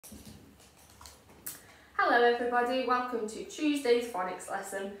Hello everybody, welcome to Tuesday's phonics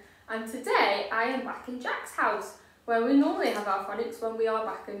lesson, and today I am back in Jack's house where we normally have our phonics when we are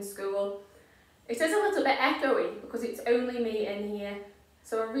back in school. It is a little bit echoey because it's only me in here,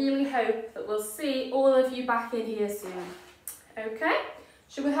 so I really hope that we'll see all of you back in here soon. Okay,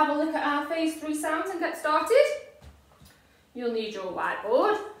 should we have a look at our phase 3 sounds and get started? You'll need your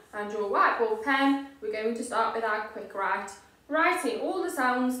whiteboard and your whiteboard pen. We're going to start with our quick write, writing all the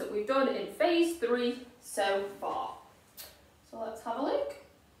sounds that we've done in phase 3 so far. So let's have a look.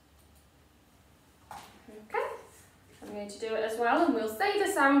 Okay, I'm going to do it as well and we'll say the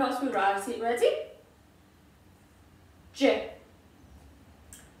sound as we write it. Ready? J,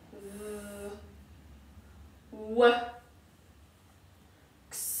 V, W,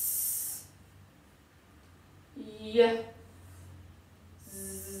 X, Y,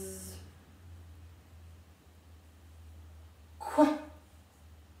 Z, Qu,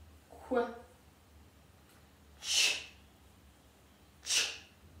 Qu, Ch, Ch,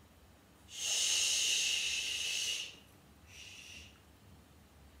 Sh,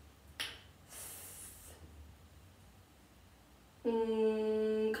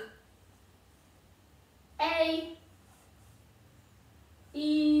 Ng, A,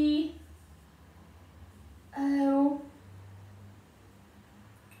 E, O,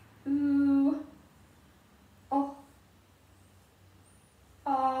 U, O,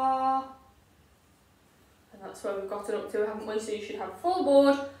 R. And that's where we've gotten up to, haven't we? So you should have a full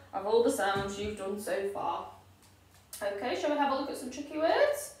board of all the sounds you've done so far. Okay, shall we have a look at some tricky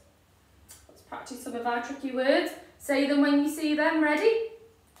words? Let's practice some of our tricky words. Say them when you see them. Ready?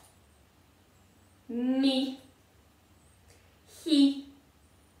 Me, he,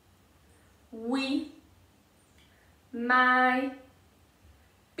 we, my,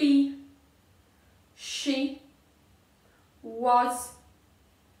 be, she, was.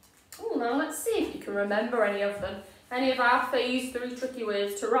 Oh, now let's see if you can remember any of them. Any of our phase 3 tricky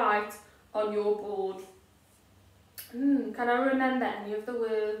words to write on your board. Can I remember any of the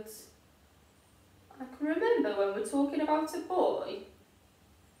words? I can remember when we're talking about a boy,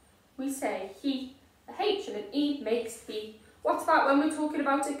 we say he. A H and an E makes he. What about when we're talking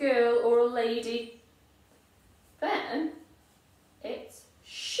about a girl or a lady? Then it's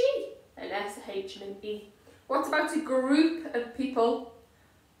she. An S, a H and an E. What about a group of people?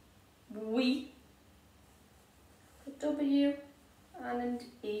 We. A W and an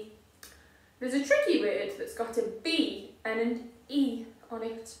E. There's a tricky word that's got a B and an E on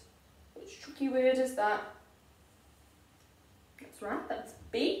it. Which tricky word is that? That's right, that's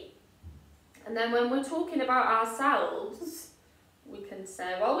B. And then when we're talking about ourselves, we can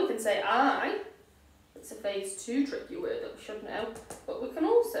say, well, we can say I. It's a phase 2 tricky word that we should know. But we can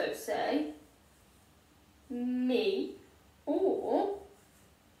also say me or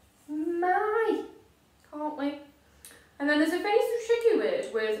my, can't we? And then there's a phase 2 tricky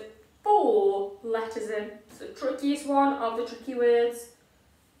word with 4 letters in. It's the trickiest one of the tricky words.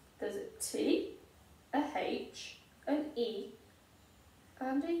 There's a T, a H, an E,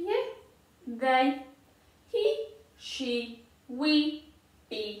 and a Y. They, he, she, we,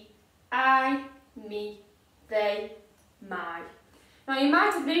 be, I, me, they, my. Now you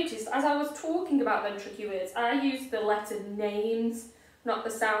might have noticed as I was talking about them tricky words, I used the letter names, not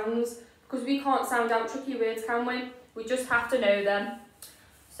the sounds, because we can't sound out tricky words, can we? We just have to know them.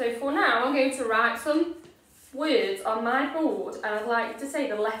 So for now, I'm going to write some words on my board and I'd like you to say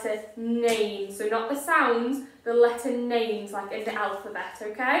the letter name. So not the sounds, the letter names, like in the alphabet,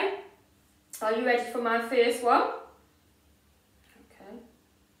 okay? Are you ready for my first one? Okay.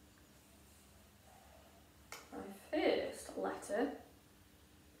 My first letter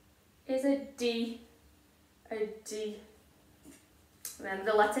is a D. A D. Remember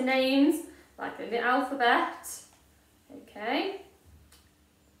the letter names, like in the alphabet. Okay.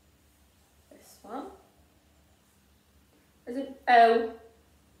 This one is an O.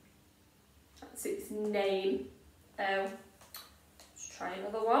 That's its name. O. Let's try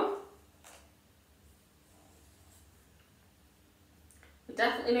another one. We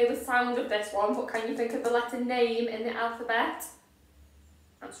definitely know the sound of this one, but can you think of the letter name in the alphabet?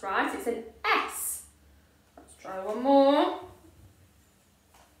 That's right, it's an S. Let's try one more.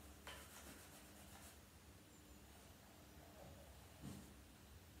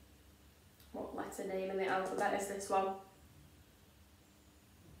 What letter name in the alphabet is this one?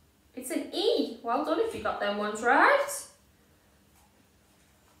 It's an E. Well done if you got them ones right.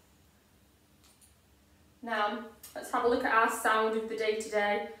 Now, let's have a look at our sound of the day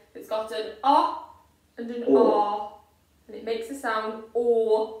today. It's got an O and an R, and it makes the sound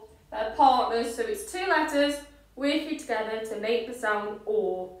OR. They're partners, so it's 2 letters working together to make the sound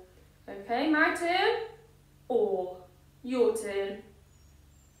OR. Okay, my turn. or. Your turn.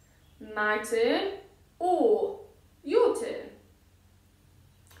 My turn or. Your turn.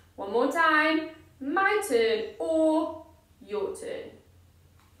 One more time. My turn or your turn.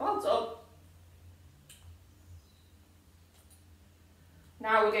 Well done.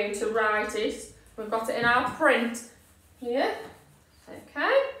 Now we're going to write it. We've got it in our print here.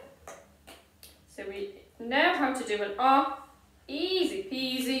 Okay. So we know how to do an R. Easy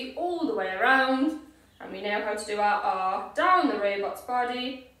peasy all the way around. And we know how to do our R down the robot's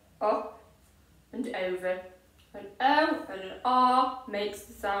body, up and over. An O and an R makes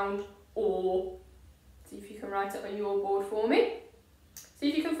the sound OR. See if you can write it on your board for me. See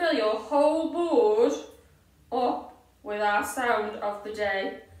if you can fill your whole board up with our sound of the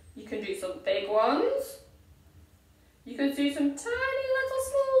day. You can do some big ones. You can do some tiny little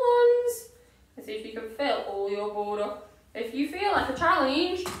small ones. And see if you can fill all your board up. If you feel like a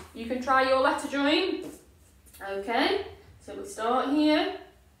challenge, you can try your letter join. Okay, so we start here,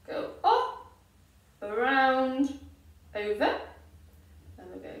 go up, around, over, and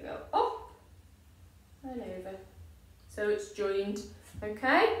we're going to go up and over. So it's joined.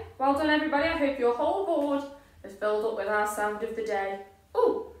 Okay, well done everybody. I hope your whole board is filled up with our sound of the day.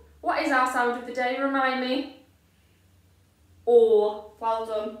 Oh, what is our sound of the day? Remind me. Or. Well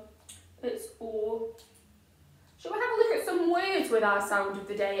done. It's or. Shall we have a look at some words with our sound of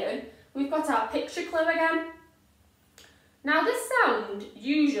the day in? We've got our picture clue again. Now this sound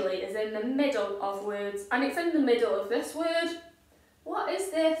usually is in the middle of words, and it's in the middle of this word. What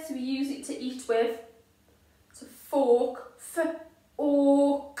is this we use it to eat with? It's a fork.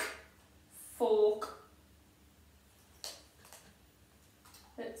 Fork. Fork.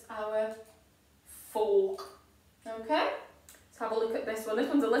 It's our fork. Okay? Let's have a look at this one. This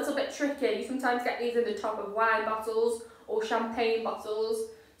one's a little bit tricky. You sometimes get these in the top of wine bottles or champagne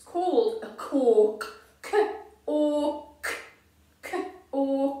bottles. It's called a cork. Cork.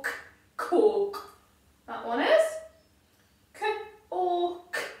 Cork. Cork. That one is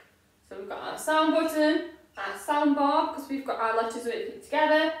cork. So we've got our sound button, our sound bar, because we've got our letters working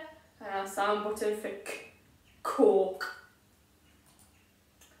together, and our sound button for cork.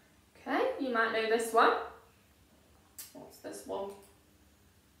 Okay, you might know this one. What's this one?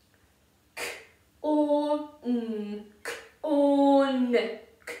 Corn. Corn.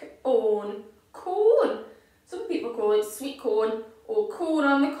 Corn. Corn. Some people call it sweet corn or corn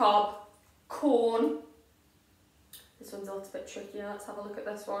on the cob. Corn. This one's a little bit trickier. Let's have a look at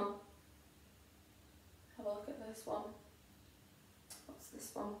this one. Have a look at this one. What's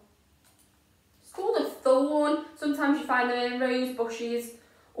this one? It's called a thorn. Sometimes you find them in rose bushes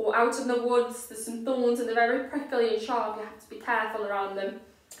or out in the woods. There's some thorns and they're very prickly and sharp. You have to be careful around them.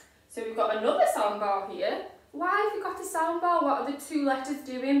 So we've got another sound bar here. Why have we got a sound bar? What are the two letters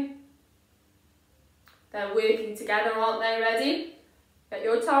doing? They're working together, aren't they? Ready? Get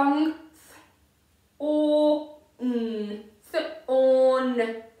your tongue. Thorn.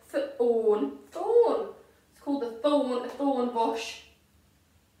 Thorn. Thorn. Thorn. It's called the thorn, a thorn bush.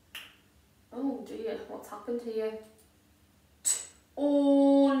 Oh dear, what's happened here?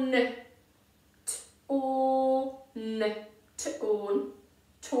 Torn. Torn. Torn.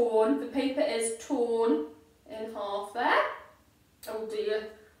 Torn. The paper is torn in half there. Oh dear.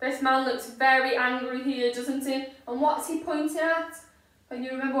 This man looks very angry here, doesn't he? And what's he pointing at? Can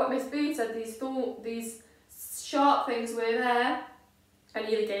you remember what Miss Boo said? These sharp things were there. I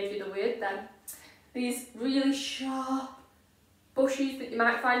nearly gave you the word then. These really sharp bushes that you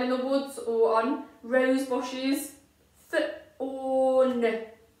might find in the woods or on rose bushes. Thorn.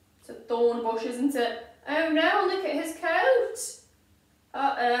 It's a thorn bush, isn't it? Oh no, look at his coat.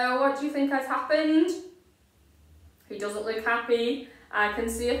 Uh-oh, what do you think has happened? He doesn't look happy. I can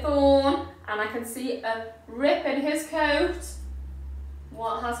see a thorn and I can see a rip in his coat.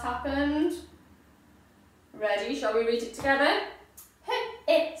 What has happened? Ready? Shall we read it together?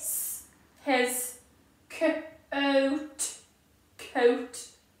 It's his coat. Coat.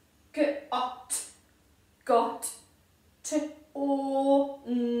 Got.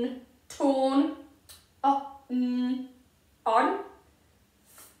 Torn. On.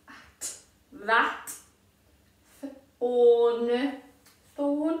 That. Thorn.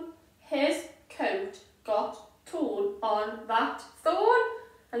 His coat got torn on that thorn.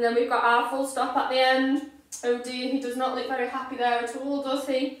 And then we've got our full stop at the end. Oh dear, he does not look very happy there at all, does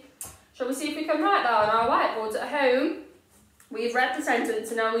he? Shall we see if we can write that on our whiteboards at home? We've read the sentence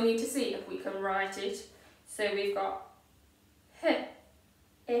and now we need to see if we can write it. So we've got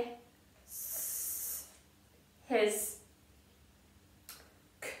his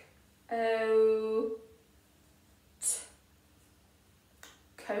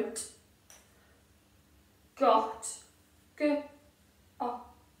coat got, g, ot,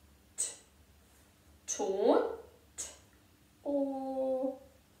 taunt, or,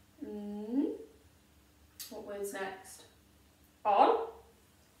 what word's next? On,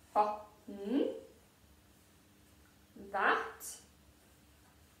 that,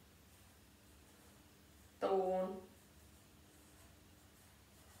 thorn.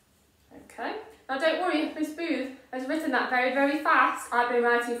 Okay, now don't worry if Miss Booth has written that very, very fast. I've been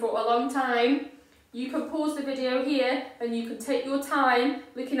writing for a long time. You can pause the video here and you can take your time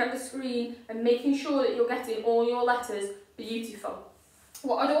looking at the screen and making sure that you're getting all your letters beautiful.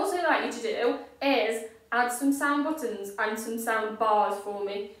 What I'd also like you to do is add some sound buttons and some sound bars for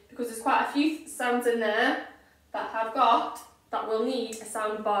me, because there's quite a few sounds in there that will need a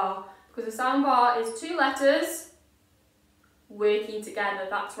sound bar, because a sound bar is 2 letters working together.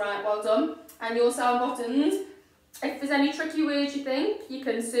 That's right, well done. And your sound buttons, if there's any tricky words you think, you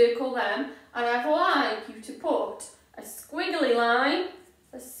can circle them, and I'd like you to put a squiggly line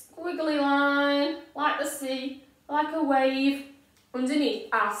like the sea, like a wave, underneath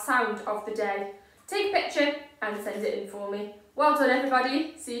our sound of the day. Take a picture and send it in for me. Well done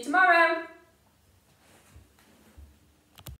everybody, see you tomorrow.